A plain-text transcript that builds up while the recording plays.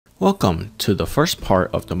Welcome to the first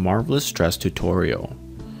part of the Marvelous Dress tutorial.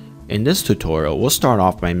 In this tutorial, we'll start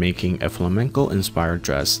off by making a flamenco inspired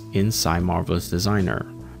dress inside Marvelous Designer.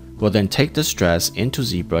 We'll then take this dress into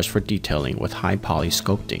ZBrush for detailing with high poly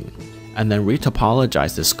sculpting, and then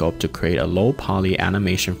retopologize the sculpt to create a low poly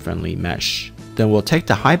animation friendly mesh. Then we'll take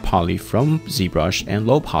the high poly from ZBrush and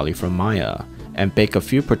low poly from Maya, and bake a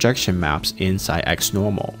few projection maps inside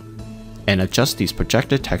XNormal, and adjust these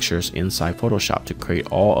projected textures inside Photoshop to create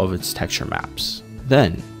all of its texture maps.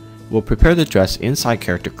 Then, we'll prepare the dress inside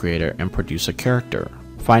Character Creator and produce a character.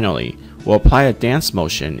 Finally, we'll apply a dance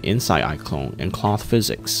motion inside iClone and cloth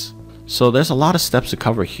physics. So there's a lot of steps to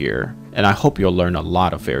cover here, and I hope you'll learn a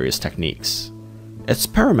lot of various techniques. It's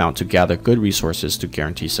paramount to gather good resources to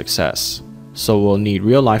guarantee success, so we'll need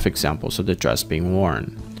real-life examples of the dress being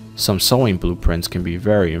worn. Some sewing blueprints can be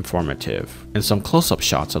very informative, and some close-up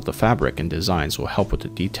shots of the fabric and designs will help with the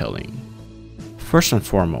detailing. First and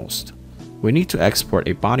foremost, we need to export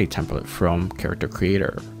a body template from Character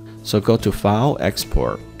Creator. So go to File,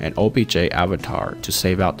 Export, and OBJ Avatar to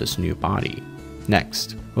save out this new body.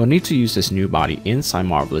 Next, we'll need to use this new body inside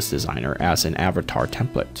Marvelous Designer as an avatar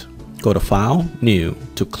template. Go to File, New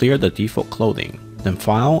to clear the default clothing. Then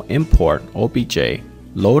File, Import, OBJ,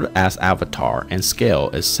 Load as Avatar, and Scale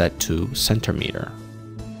is set to centimeter.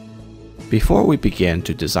 Before we begin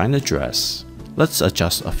to design the dress, let's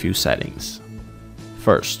adjust a few settings.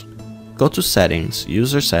 First, go to Settings,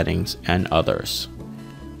 User Settings, and Others.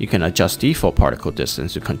 You can adjust default particle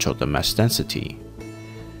distance to control the mesh density.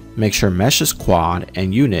 Make sure mesh is quad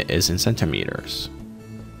and unit is in centimeters.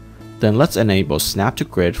 Then let's enable Snap to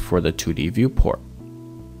Grid for the 2D viewport.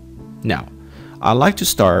 Now, I like to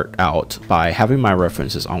start out by having my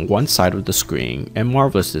references on one side of the screen and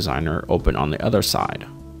Marvelous Designer open on the other side.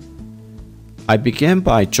 I begin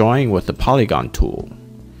by drawing with the polygon tool,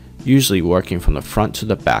 usually working from the front to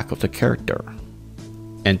the back of the character,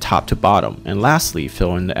 and top to bottom, and lastly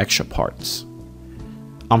fill in the extra parts.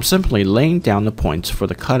 I'm simply laying down the points for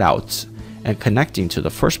the cutouts and connecting to the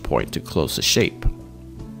first point to close the shape.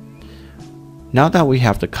 Now that we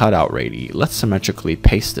have the cutout ready, let's symmetrically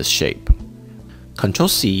paste this shape. Ctrl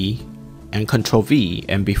C and Ctrl V,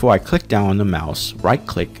 and before I click down on the mouse, right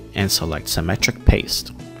click and select Symmetric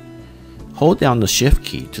Paste. Hold down the Shift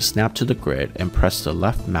key to snap to the grid and press the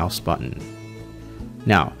left mouse button.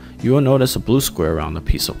 Now, you will notice a blue square around the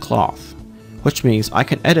piece of cloth, which means I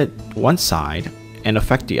can edit one side and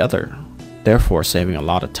affect the other, therefore saving a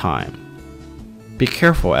lot of time. Be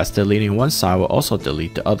careful, as deleting one side will also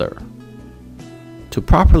delete the other. To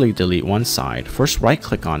properly delete one side, first right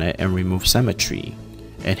click on it and remove symmetry,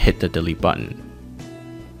 and hit the delete button.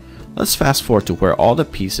 Let's fast forward to where all the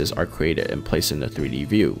pieces are created and placed in the 3D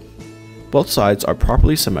view. Both sides are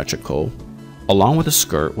properly symmetrical, along with the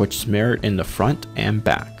skirt, which is mirrored in the front and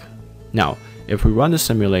back. Now, if we run the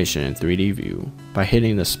simulation in 3D view by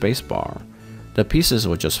hitting the spacebar, the pieces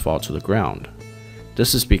will just fall to the ground.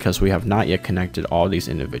 This is because we have not yet connected all these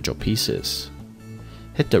individual pieces.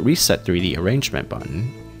 Hit the Reset 3D Arrangement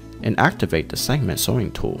button and activate the Segment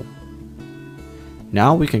Sewing tool.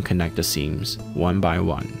 Now we can connect the seams one by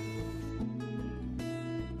one.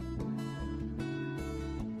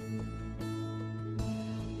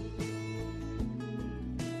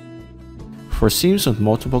 For seams with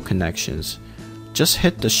multiple connections, just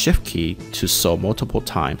hit the Shift key to sew multiple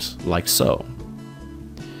times, like so.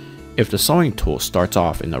 If the sewing tool starts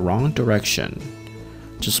off in the wrong direction,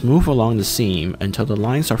 just move along the seam until the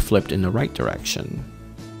lines are flipped in the right direction.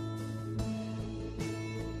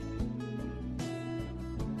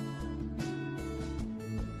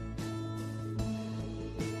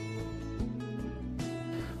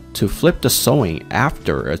 To flip the sewing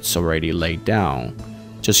after it's already laid down,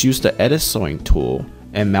 just use the Edit Sewing tool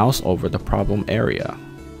and mouse over the problem area.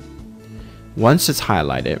 Once it's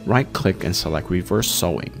highlighted, right click and select Reverse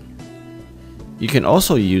Sewing. You can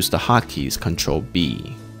also use the hotkeys Ctrl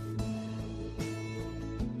B.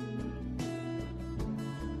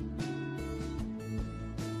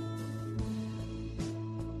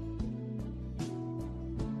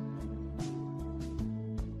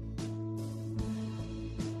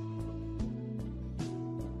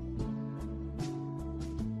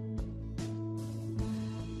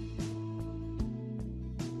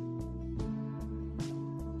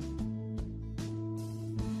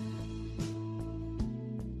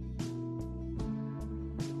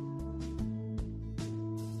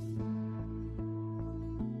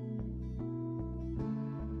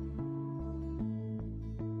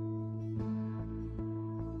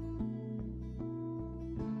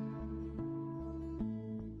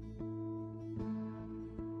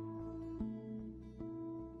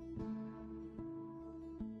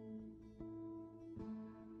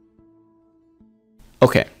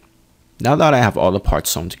 Okay, now that I have all the parts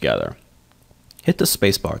sewn together, hit the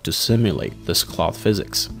spacebar to simulate this cloth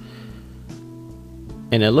physics.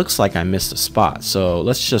 And it looks like I missed a spot, so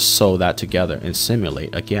let's just sew that together and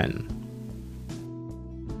simulate again.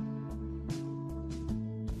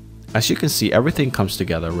 As you can see, everything comes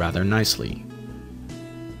together rather nicely.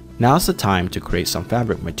 Now's the time to create some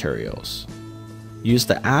fabric materials. Use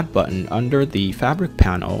the Add button under the fabric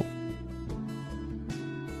panel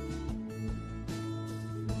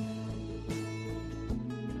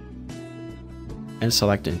and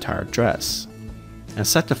select the entire dress, and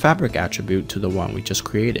set the fabric attribute to the one we just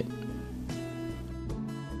created.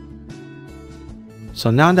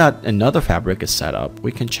 So now that another fabric is set up,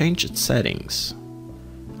 we can change its settings.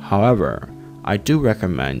 However, I do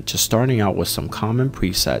recommend just starting out with some common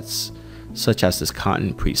presets, such as this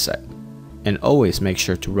cotton preset, and always make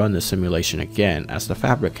sure to run the simulation again, as the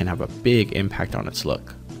fabric can have a big impact on its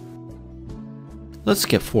look. Let's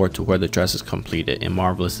skip forward to where the dress is completed in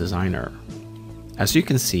Marvelous Designer. As you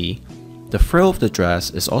can see, the frill of the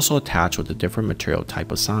dress is also attached with a different material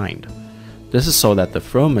type assigned. This is so that the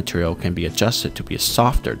frill material can be adjusted to be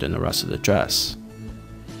softer than the rest of the dress.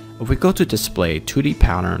 If we go to Display 2D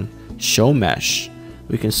Pattern, Show Mesh,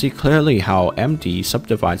 we can see clearly how MD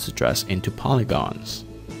subdivides the dress into polygons.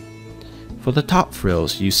 For the top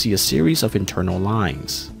frills, you see a series of internal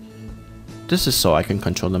lines. This is so I can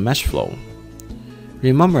control the mesh flow.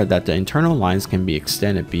 Remember that the internal lines can be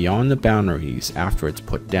extended beyond the boundaries after it's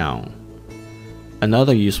put down.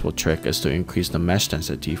 Another useful trick is to increase the mesh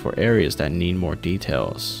density for areas that need more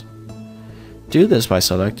details. Do this by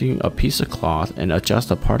selecting a piece of cloth and adjust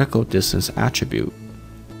the particle distance attribute.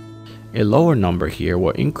 A lower number here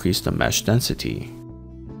will increase the mesh density.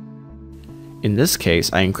 In this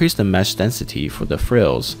case, I increased the mesh density for the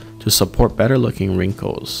frills to support better looking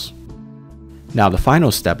wrinkles. Now the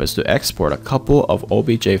final step is to export a couple of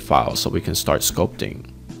OBJ files so we can start sculpting.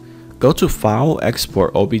 Go to File,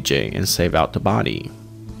 Export OBJ and save out the body.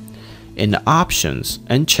 In the options,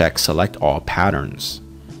 uncheck Select All Patterns,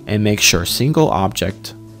 and make sure Single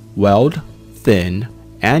Object, Weld, Thin,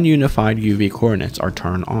 and Unified UV Coordinates are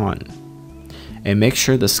turned on. And make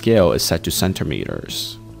sure the scale is set to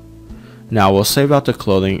centimeters. Now we'll save out the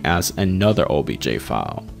clothing as another OBJ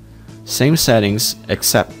file. Same settings,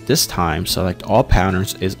 except this time select all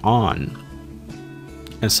patterns is on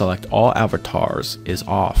and select all avatars is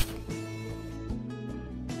off.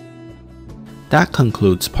 That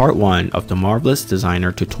concludes part 1 of the Marvelous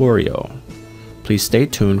Designer tutorial. Please stay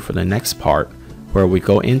tuned for the next part, where we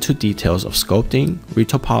go into details of sculpting,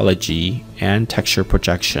 retopology, and texture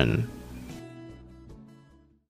projection.